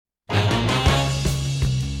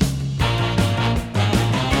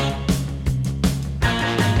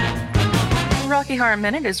Rocky Horror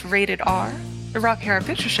Minute is rated R. The Rocky Horror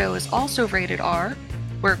Picture Show is also rated R.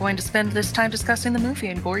 We're going to spend this time discussing the movie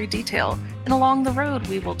in gory detail, and along the road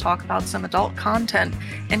we will talk about some adult content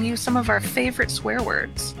and use some of our favorite swear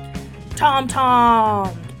words.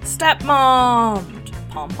 Tom-tommed, stepmommed,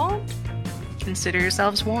 pom-pommed. Consider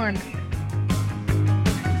yourselves warned.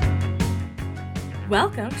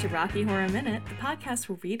 Welcome to Rocky Horror Minute, the podcast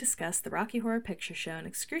where we discuss the Rocky Horror Picture Show in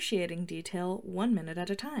excruciating detail, 1 minute at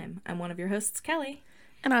a time. I'm one of your hosts, Kelly.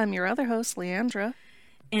 And I'm your other host, Leandra.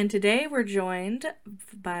 And today we're joined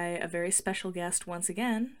by a very special guest once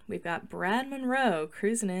again. We've got Brad Monroe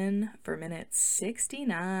cruising in for minute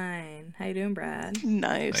 69. How you doing, Brad?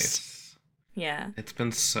 Nice. Yeah. It's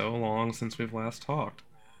been so long since we've last talked.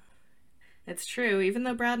 It's true. Even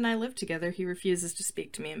though Brad and I live together, he refuses to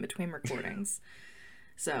speak to me in between recordings.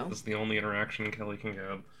 So. This is the only interaction Kelly can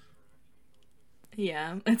get.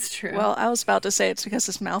 Yeah, it's true. Well, I was about to say it's because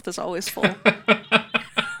his mouth is always full.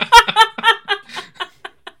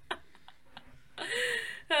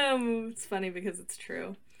 It's funny because it's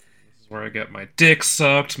true. This is where I get my dick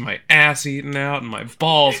sucked, my ass eaten out, and my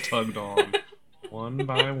balls tugged on. One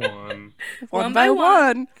by one. One by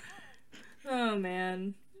one. Oh,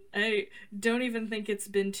 man. I don't even think it's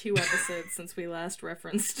been 2 episodes since we last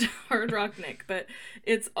referenced Hard Rock Nick, but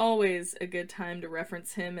it's always a good time to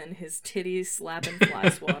reference him and his titties slapping fly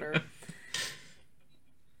swatter.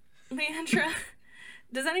 Leandra,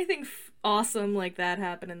 does anything awesome like that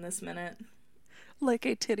happen in this minute? Like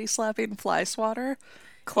a titty slapping fly swatter?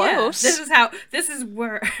 Close. Yeah, this is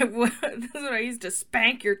what I used to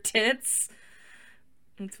spank your tits.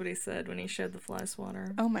 That's what he said when he showed the fly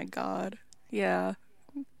swatter. Oh my god. Yeah.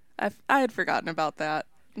 I had forgotten about that.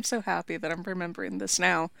 I'm so happy that I'm remembering this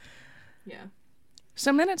now. Yeah.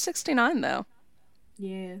 So minute 69 though.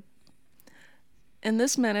 Yeah. In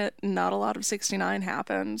this minute, not a lot of 69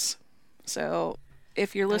 happens. So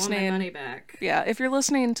if you're listening, I want my money back. Yeah, if you're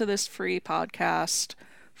listening to this free podcast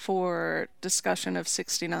for discussion of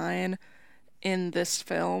 69 in this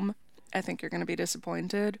film, I think you're going to be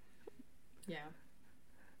disappointed. Yeah.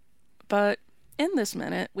 But in this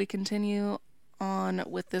minute, we continue on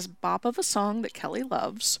with this bop of a song that Kelly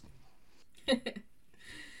loves. Yeah.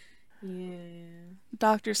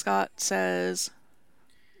 Dr. Scott says,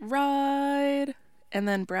 "Ride," and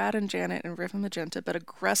then Brad and Janet and Riff and Magenta, but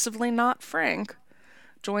aggressively not Frank,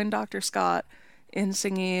 join Dr. Scott in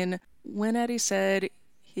singing, "When Eddie said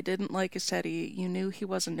he didn't like his Teddy, you knew he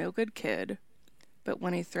was a no-good kid, but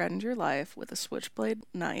when he threatened your life with a switchblade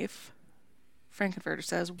knife," Frankenfurter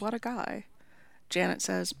says, "What a guy." Janet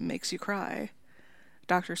says, "Makes you cry."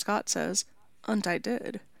 Dr. Scott says, "And I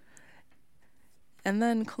did." And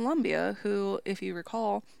then Columbia, who, if you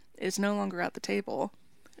recall, is no longer at the table,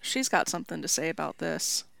 she's got something to say about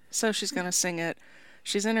this, so she's going to sing it.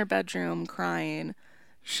 She's in her bedroom crying.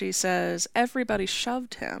 She says, "Everybody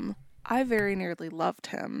shoved him. I very nearly loved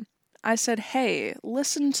him. I said, hey,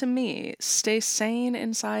 listen to me, stay sane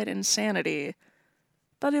inside insanity.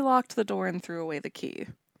 But he locked the door and threw away the key."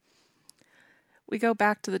 We go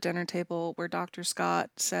back to the dinner table where Dr. Scott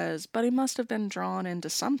says, "But he must have been drawn into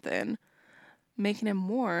something," making him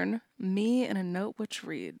warn me in a note which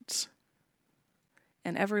reads.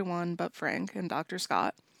 And everyone but Frank and Dr.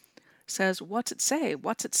 Scott says, "What's it say?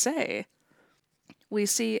 What's it say?" We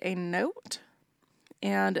see a note,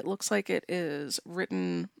 and it looks like it is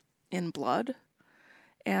written in blood,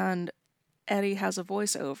 and Eddie has a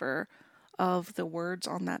voiceover of the words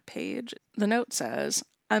on that page. The note says,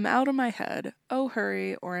 "I'm out of my head. Oh,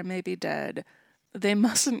 hurry, or I may be dead. They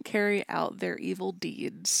mustn't carry out their evil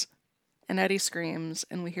deeds." And Eddie screams,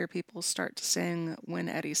 and we hear people start to sing "When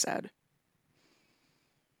Eddie Said."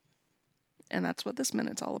 And that's what this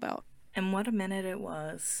minute's all about. And what a minute it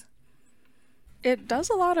was. It does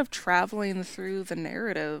a lot of traveling through the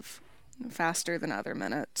narrative faster than other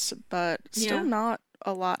minutes, but still not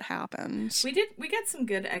a lot happens. We got some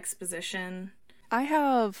good exposition. I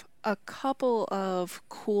have a couple of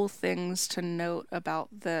cool things to note about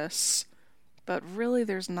this, but really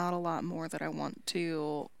there's not a lot more that I want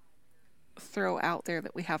to throw out there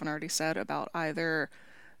that we haven't already said about either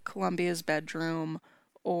Columbia's bedroom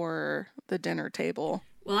or the dinner table.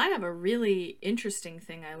 Well, I have a really interesting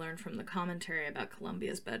thing I learned from the commentary about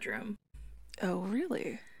Columbia's bedroom. Oh,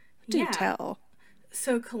 really? Do tell.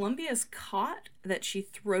 So Columbia's cot that she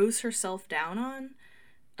throws herself down on,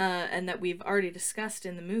 and that we've already discussed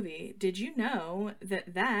in the movie, did you know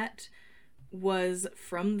that was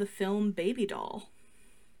from the film Baby Doll?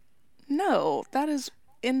 No, that is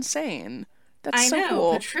insane. That's I so know.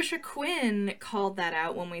 cool. Patricia Quinn called that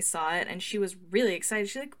out when we saw it, and she was really excited.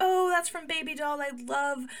 She's like, "Oh, that's from Baby Doll. I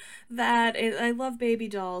love that. I love Baby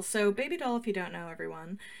Doll." So, Baby Doll, if you don't know,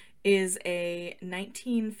 everyone, is a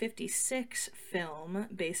 1956 film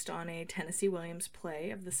based on a Tennessee Williams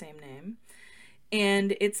play of the same name.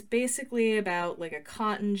 And it's basically about like a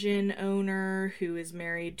cotton gin owner who is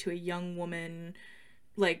married to a young woman,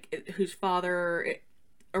 like whose father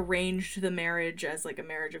arranged the marriage as like a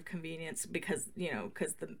marriage of convenience because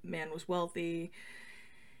because the man was wealthy,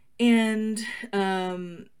 and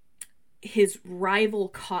his rival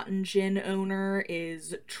cotton gin owner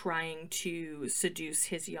is trying to seduce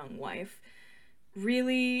his young wife.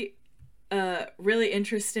 Really really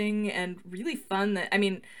interesting and really fun. That, I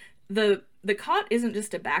mean, the cot isn't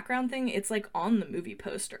just a background thing, it's like on the movie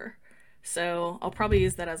poster. So I'll probably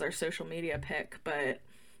use that as our social media pick, but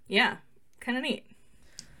yeah, kind of neat.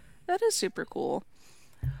 That is super cool.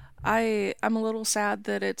 I'm a little sad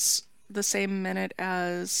that it's the same minute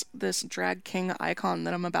as this drag king icon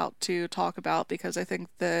that I'm about to talk about, because I think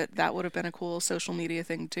that that would have been a cool social media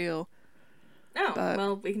thing too. Oh, But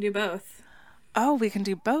well, we can do both. oh, we can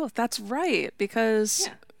do both. That's right, because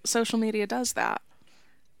Yeah. social media does that.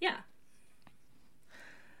 Yeah.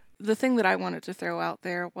 The thing that I wanted to throw out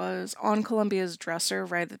there was on Columbia's dresser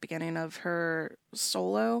right at the beginning of her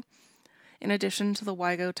solo. In addition to the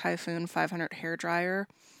Wygo Typhoon 500 hairdryer,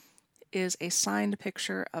 is a signed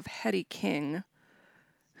picture of Hetty King,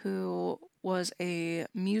 who was a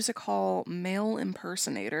music hall male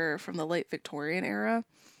impersonator from the late Victorian era.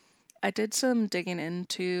 I did some digging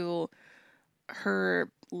into her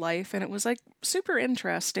life and it was like super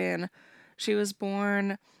interesting. She was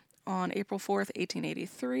born on April 4th,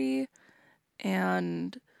 1883,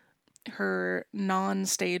 and her non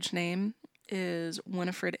stage name is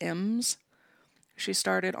Winifred Imms. She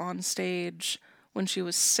started on stage when she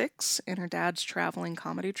was 6 in her dad's traveling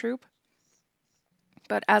comedy troupe.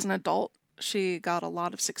 But as an adult, she got a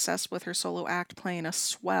lot of success with her solo act playing a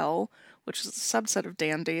swell, which is a subset of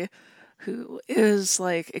dandy, who is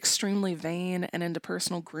like extremely vain and into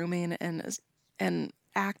personal grooming and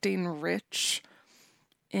acting rich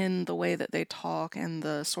in the way that they talk and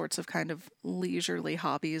the sorts of kind of leisurely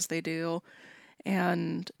hobbies they do.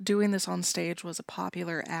 And doing this on stage was a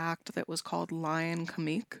popular act that was called Lion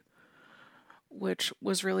Comique, which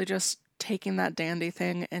was really just taking that dandy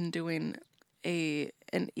thing and doing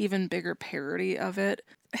an even bigger parody of it.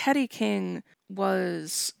 Hetty King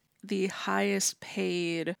was the highest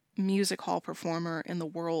paid music hall performer in the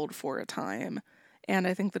world for a time. And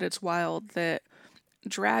I think that it's wild that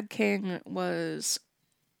drag king was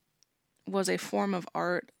a form of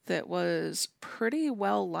art that was pretty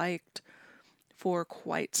well liked for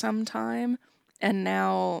quite some time, and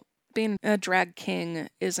now being a drag king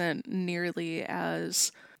isn't nearly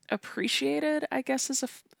as appreciated, I guess is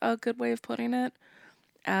a good way of putting it,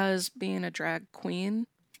 as being a drag queen.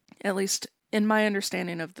 At least in my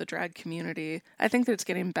understanding of the drag community, I think that it's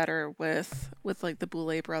getting better with like the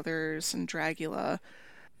Boulet brothers and Dragula.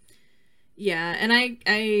 Yeah, and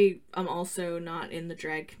I am also not in the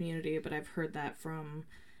drag community, but I've heard that from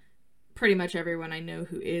pretty much everyone I know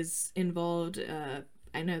who is involved.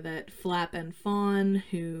 I know that Flap and Fawn,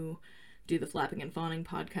 who do the Flapping and Fawning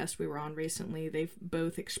podcast we were on recently, they've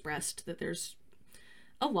both expressed that there's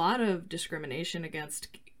a lot of discrimination against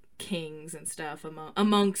kings and stuff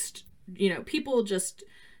amongst, people just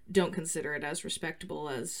don't consider it as respectable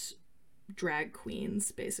as drag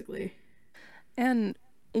queens, basically. And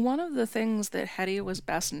one of the things that Hetty was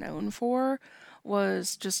best known for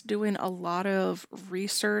was just doing a lot of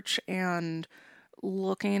research and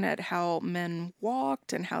looking at how men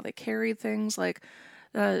walked and how they carried things. Like,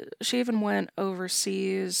 she even went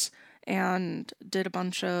overseas and did a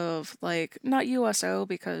bunch of, like, not USO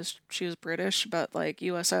because she was British, but like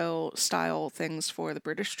USO style things for the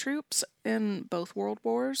British troops in both World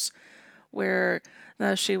Wars, where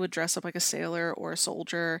she would dress up like a sailor or a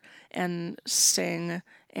soldier and sing.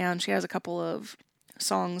 And she has a couple of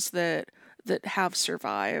songs that have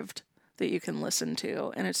survived that you can listen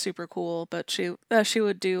to, and it's super cool. But she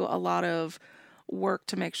would do a lot of work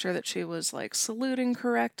to make sure that she was like saluting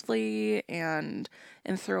correctly and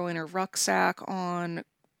throwing her rucksack on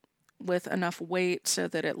with enough weight so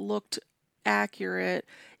that it looked accurate.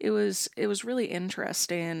 It was really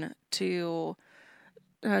interesting to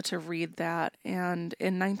read that. And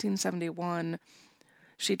in 1971,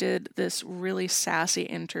 she did this really sassy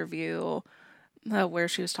interview where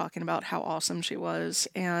she was talking about how awesome she was,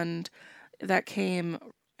 and that came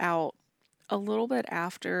out a little bit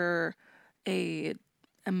after a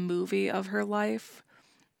a movie of her life.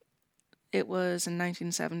 It was in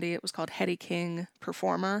 1970. It was called Hetty King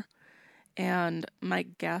Performer, And my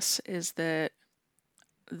guess is that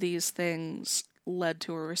these things led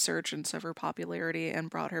to a resurgence of her popularity and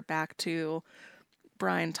brought her back to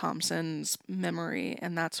Brian Thompson's memory,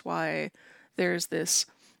 and that's why there's this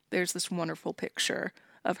wonderful picture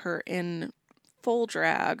of her in full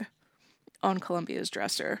drag on Columbia's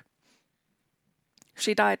dresser.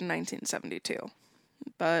 She died in 1972,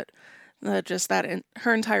 but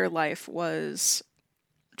her entire life was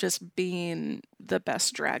just being the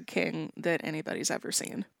best drag king that anybody's ever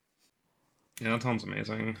seen. Yeah, that sounds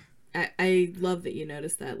amazing. I love that you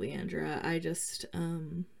noticed that, Leandra. I just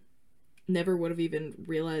never would have even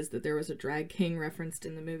realized that there was a drag king referenced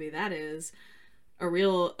in the movie. That is a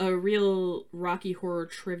real Rocky Horror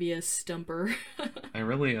trivia stumper.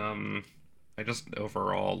 I just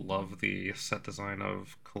overall love the set design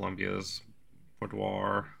of Columbia's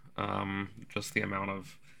boudoir. Just the amount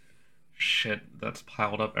of shit that's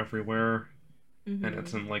piled up everywhere, and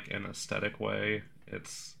it's in like an aesthetic way.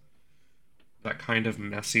 It's that kind of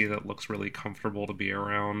messy that looks really comfortable to be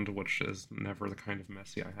around, which is never the kind of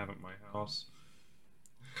messy I have at my house.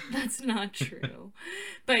 That's not true.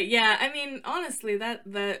 But yeah, I mean, honestly, that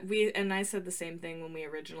we and I said the same thing when we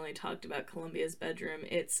originally talked about Columbia's bedroom.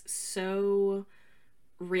 It's so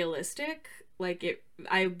realistic. Like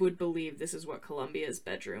I would believe this is what Columbia's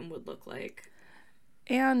bedroom would look like.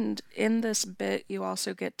 And in this bit, you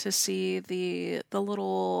also get to see the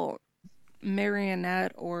little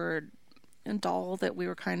marionette or doll that we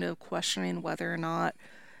were kind of questioning whether or not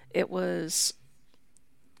it was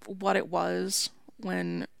what it was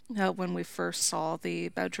when we first saw the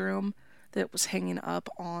bedroom that was hanging up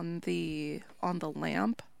on the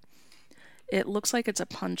lamp. It looks like it's a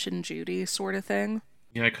Punch and Judy sort of thing.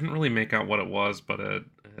 Yeah, I couldn't really make out what it was, but it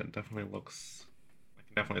definitely looks. I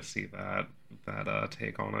can definitely see that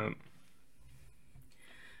take on it.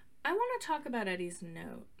 I want to talk about Eddie's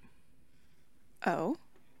note. Oh.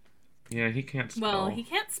 Yeah, he can't spell. Well, he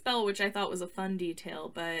can't spell, which I thought was a fun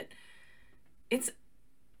detail, but it's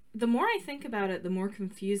the more I think about it, the more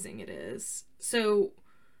confusing it is. So,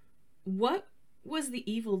 what was the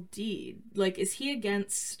evil deed? Like, is he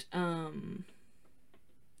against the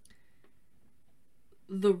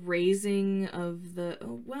raising of the...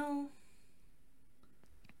 Oh, well...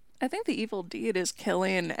 I think the evil deed is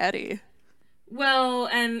killing Eddie. Well,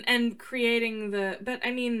 and creating the... But,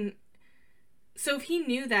 I mean... So if he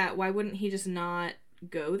knew that, why wouldn't he just not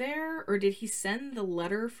go there? Or did he send the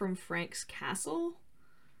letter from Frank's castle?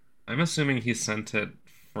 I'm assuming he sent it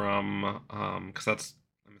from... because that's...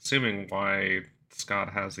 I'm assuming why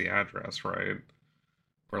Scott has the address, right?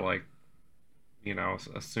 Or, like, you know,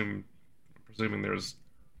 presuming there's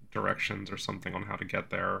directions or something on how to get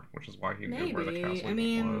there, which is why he knew where the castle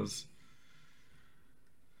was.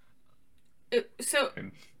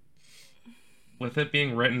 And with it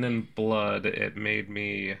being written in blood, it made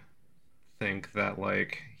me think that,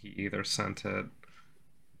 like, he either sent it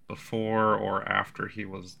before or after he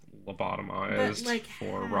was lobotomized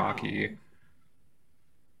for how? Rocky.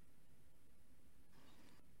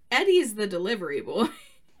 Eddie's the delivery boy.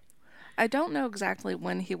 I don't know exactly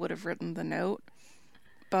when he would have written the note,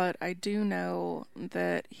 but I do know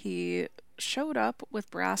that he showed up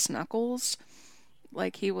with brass knuckles,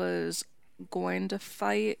 like he was going to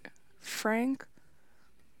fight Frank.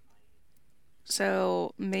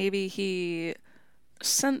 So maybe he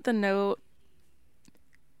sent the note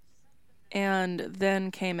and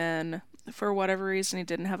then came in. For whatever reason, he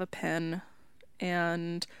didn't have a pen,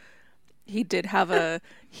 and he did have a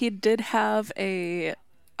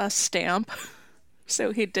stamp.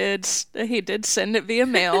 So he did send it via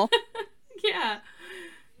mail. Yeah.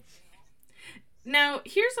 Now,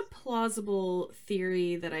 here's a plausible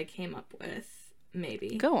theory that I came up with,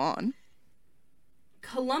 maybe. Go on.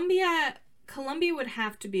 Columbia would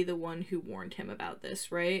have to be the one who warned him about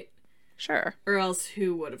this, right? Sure. Or else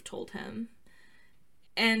who would have told him?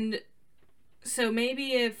 And so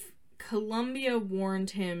maybe if Columbia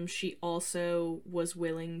warned him, she also was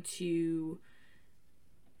willing to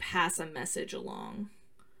pass a message along.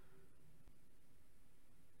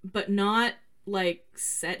 But not, like,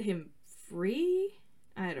 set him free?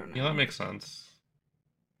 I don't know. Yeah, that makes sense.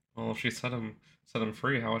 Well, if she set him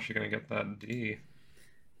free, how is she going to get that D?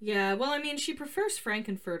 Yeah, well, I mean, she prefers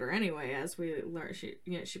Frankenfurter anyway, as we learned.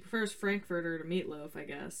 She prefers Frankfurter to Meatloaf, I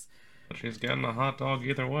guess. But she's getting a hot dog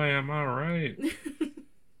either way, am I right?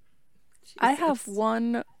 I have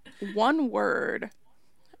one word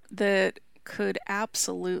that could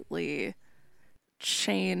absolutely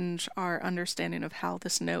change our understanding of how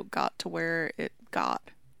this note got to where it got.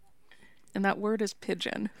 And that word is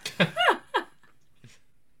pigeon.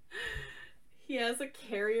 He has a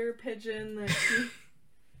carrier pigeon that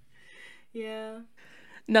Yeah.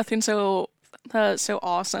 Nothing so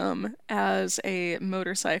awesome as a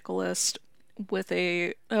motorcyclist with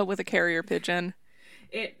a carrier pigeon.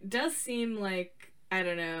 It does seem like, I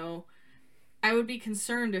don't know, I would be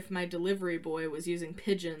concerned if my delivery boy was using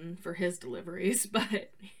pigeon for his deliveries,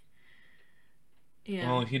 but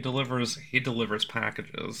yeah. Well, he delivers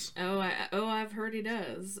packages. I've heard he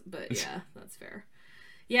does, but yeah, that's fair.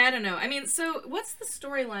 Yeah, I don't know. I mean, so what's the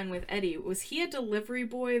storyline with Eddie? Was he a delivery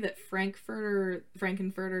boy that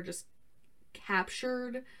Frankenfurter just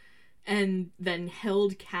captured and then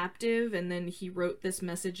held captive, and then he wrote this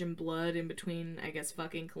message in blood in between, I guess,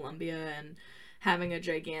 fucking Columbia and having a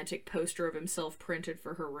gigantic poster of himself printed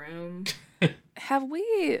for her room? Have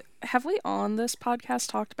we on this podcast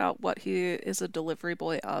talked about what he is a delivery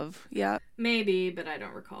boy of yet? Maybe, but I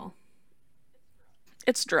don't recall.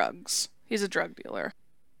 It's drugs. He's a drug dealer.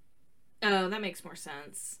 Oh, that makes more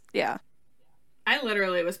sense. Yeah. I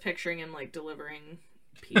literally was picturing him, like, delivering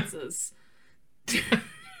pizzas.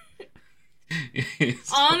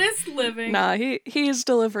 Honest living. Nah, he's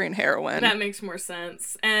delivering heroin. That makes more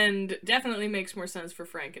sense. And definitely makes more sense for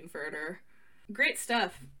Frankenfurter. Great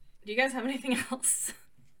stuff. Do you guys have anything else?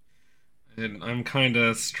 I'm kind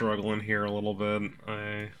of struggling here a little bit.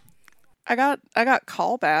 I got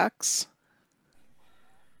callbacks.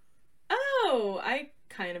 Oh, I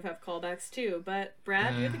kind of have callbacks too, but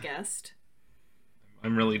Brad, you're the guest.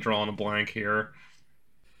 I'm really drawing a blank here.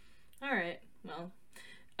 All right. Well,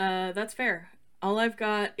 that's fair. All I've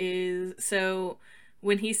got is, so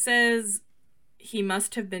when he says he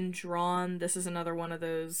must have been drawn, this is another one of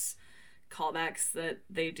those callbacks that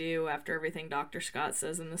they do after everything Dr. Scott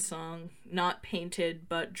says in the song. Not painted,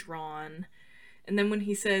 but drawn. And then when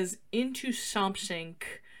he says into something,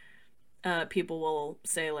 people will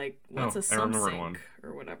say, like, what's a something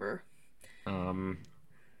or whatever.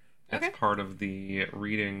 It's part of the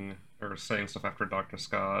reading or saying stuff after Dr.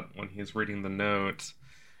 Scott when he's reading the note,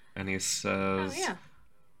 and he says, oh, yeah.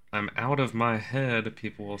 I'm out of my head,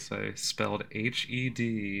 people will say, spelled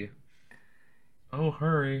H-E-D. Oh,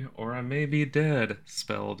 hurry, or I may be dead,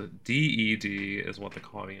 spelled D-E-D, is what the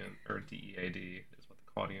audience, or D-E-A-D, is what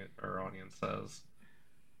the audience says.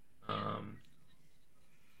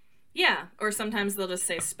 Yeah, or sometimes they'll just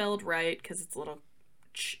say spelled right, because it's a little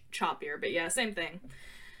choppier, but yeah, same thing.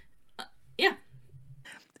 Yeah.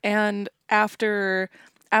 And after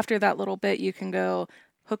that little bit, you can go,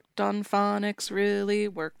 hooked on phonics really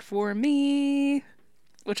worked for me,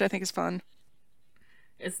 which I think is fun.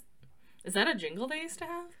 Is that a jingle they used to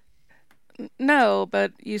have? No,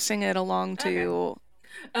 but you sing it along to... Okay.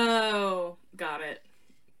 Oh, got it.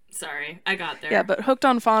 Sorry, I got there. Yeah, but hooked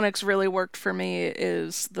on phonics really worked for me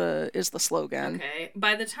is the slogan. Okay.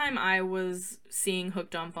 By the time I was seeing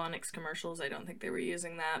Hooked on Phonics commercials, I don't think they were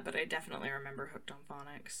using that, but I definitely remember Hooked on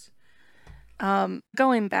Phonics.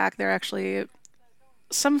 Going back, there are actually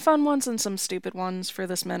some fun ones and some stupid ones for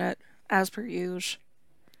this minute, as per usual.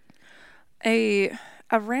 A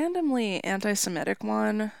randomly anti-Semitic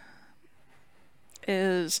one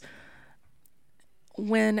is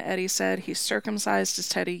when Eddie said he circumcised his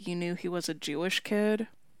teddy, you knew he was a Jewish kid.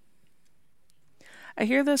 I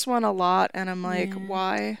hear this one a lot, and I'm like,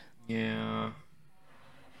 why? Yeah.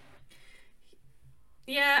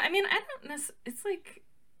 Yeah, I mean, I don't necessarily... It's like...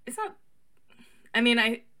 It's not... I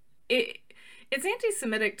mean, it's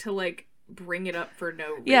anti-Semitic to, like, bring it up for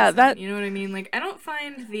no reason. Yeah, that... You know what I mean? Like, I don't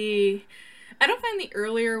find the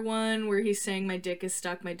earlier one where he's saying my dick is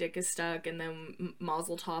stuck, and then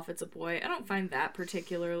Mazel Tov, it's a boy. I don't find that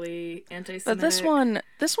particularly anti-Semitic. But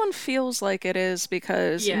this one feels like it is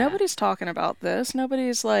because nobody's talking about this.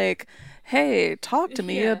 Nobody's like, hey, talk to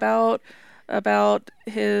me about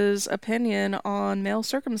his opinion on male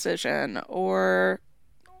circumcision or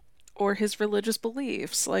his religious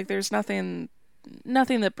beliefs. Like, there's nothing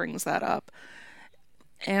that brings that up.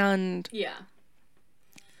 And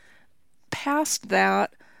past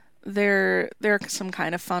that, there are some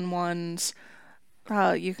kind of fun ones.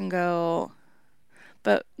 You can go,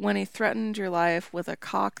 but when he threatened your life with a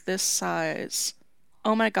cock this size,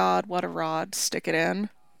 oh my god, what a rod, stick it in.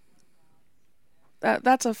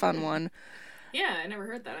 That's a fun one. Yeah, I never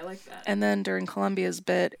heard that. I like that. And then during Columbia's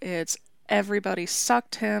bit, it's everybody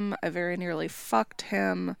sucked him. I very nearly fucked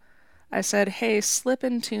him. I said, hey, slip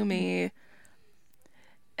into me.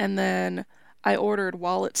 And then I ordered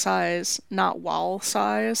wallet size, not wall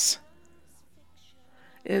size.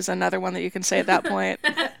 Is another one that you can say at that point.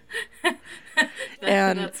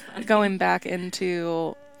 And going back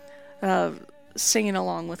into singing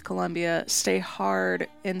along with Columbia, stay hard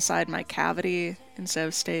inside my cavity instead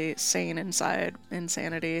of stay sane inside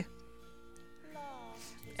insanity.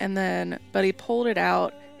 And then, but he pulled it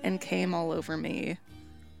out and came all over me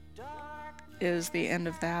is the end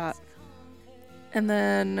of that. And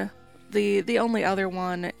then the only other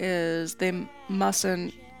one is they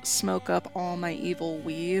mustn't smoke up all my evil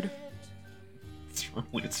weed. It's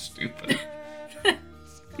really stupid.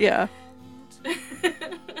 Yeah. I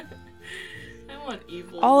want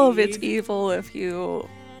evil. All of weed. it's evil if you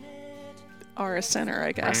are a sinner,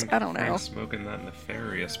 I guess. I don't know. Frank's smoking that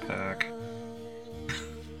nefarious pack.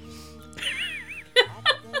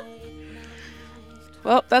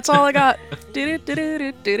 Well, that's all I got.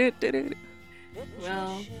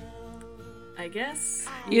 Well, I guess.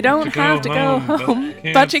 You don't To have to go home,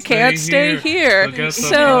 but you can't stay here. So get the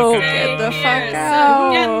So fuck get the out. fuck So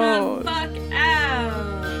out. get the fuck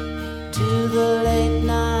out. To the late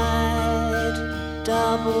night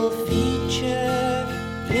double feature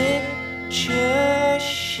picture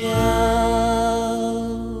show.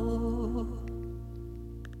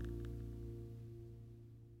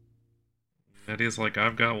 Eddie's like,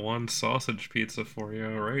 I've got one sausage pizza for you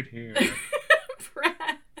right here.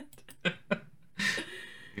 Brad.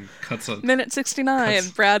 He cuts a Minute 69,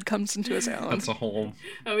 Brad comes into his own. That's a whole.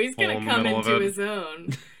 Oh, he's Hole gonna in the come middle of into it.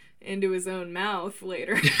 his own mouth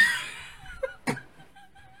later.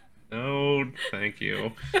 No, thank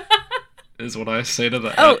you. Is what I say to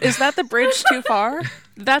that. Oh, is that the bridge too far?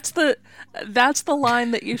 That's the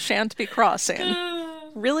line that you shan't be crossing.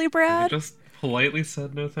 Really, I Brad? just politely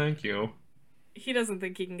said no, thank you. He doesn't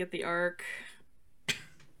think he can get the arc.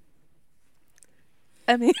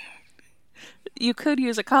 I mean, you could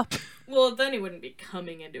use a cup. Well, then he wouldn't be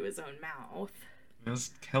coming into his own mouth.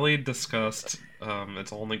 As Kelly discussed,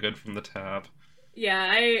 it's only good from the tap.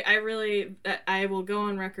 Yeah, I will go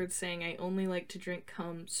on record saying I only like to drink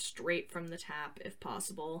cum straight from the tap if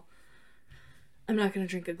possible. I'm not gonna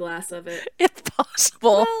drink a glass of it. If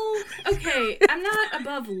possible. Well, okay, I'm not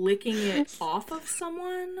above licking it off of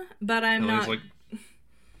someone, but I'm Kelly's not. like,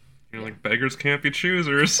 you're like, beggars can't be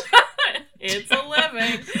choosers. It's a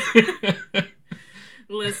living.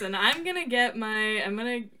 Listen, I'm gonna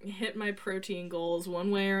hit my protein goals one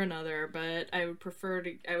way or another, but I would prefer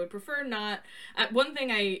not. One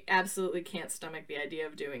thing I absolutely can't stomach the idea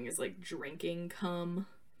of doing is like drinking cum.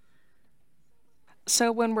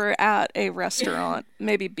 So when we're at a restaurant,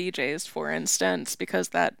 maybe BJ's for instance, because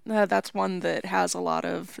that's one that has a lot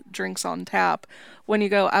of drinks on tap. When you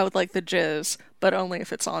go, I would like the jizz, but only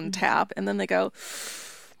if it's on tap. And then they go,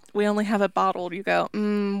 we only have it bottled. You go,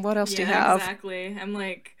 what else do you have? Exactly. I'm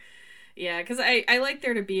like, yeah, because I like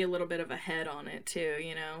there to be a little bit of a head on it too,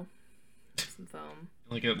 you know? Some foam.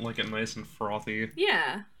 like it nice and frothy.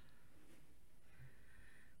 Yeah.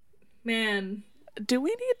 Man, Do we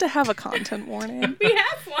need to have a content warning? we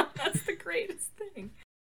have one. That's the greatest thing.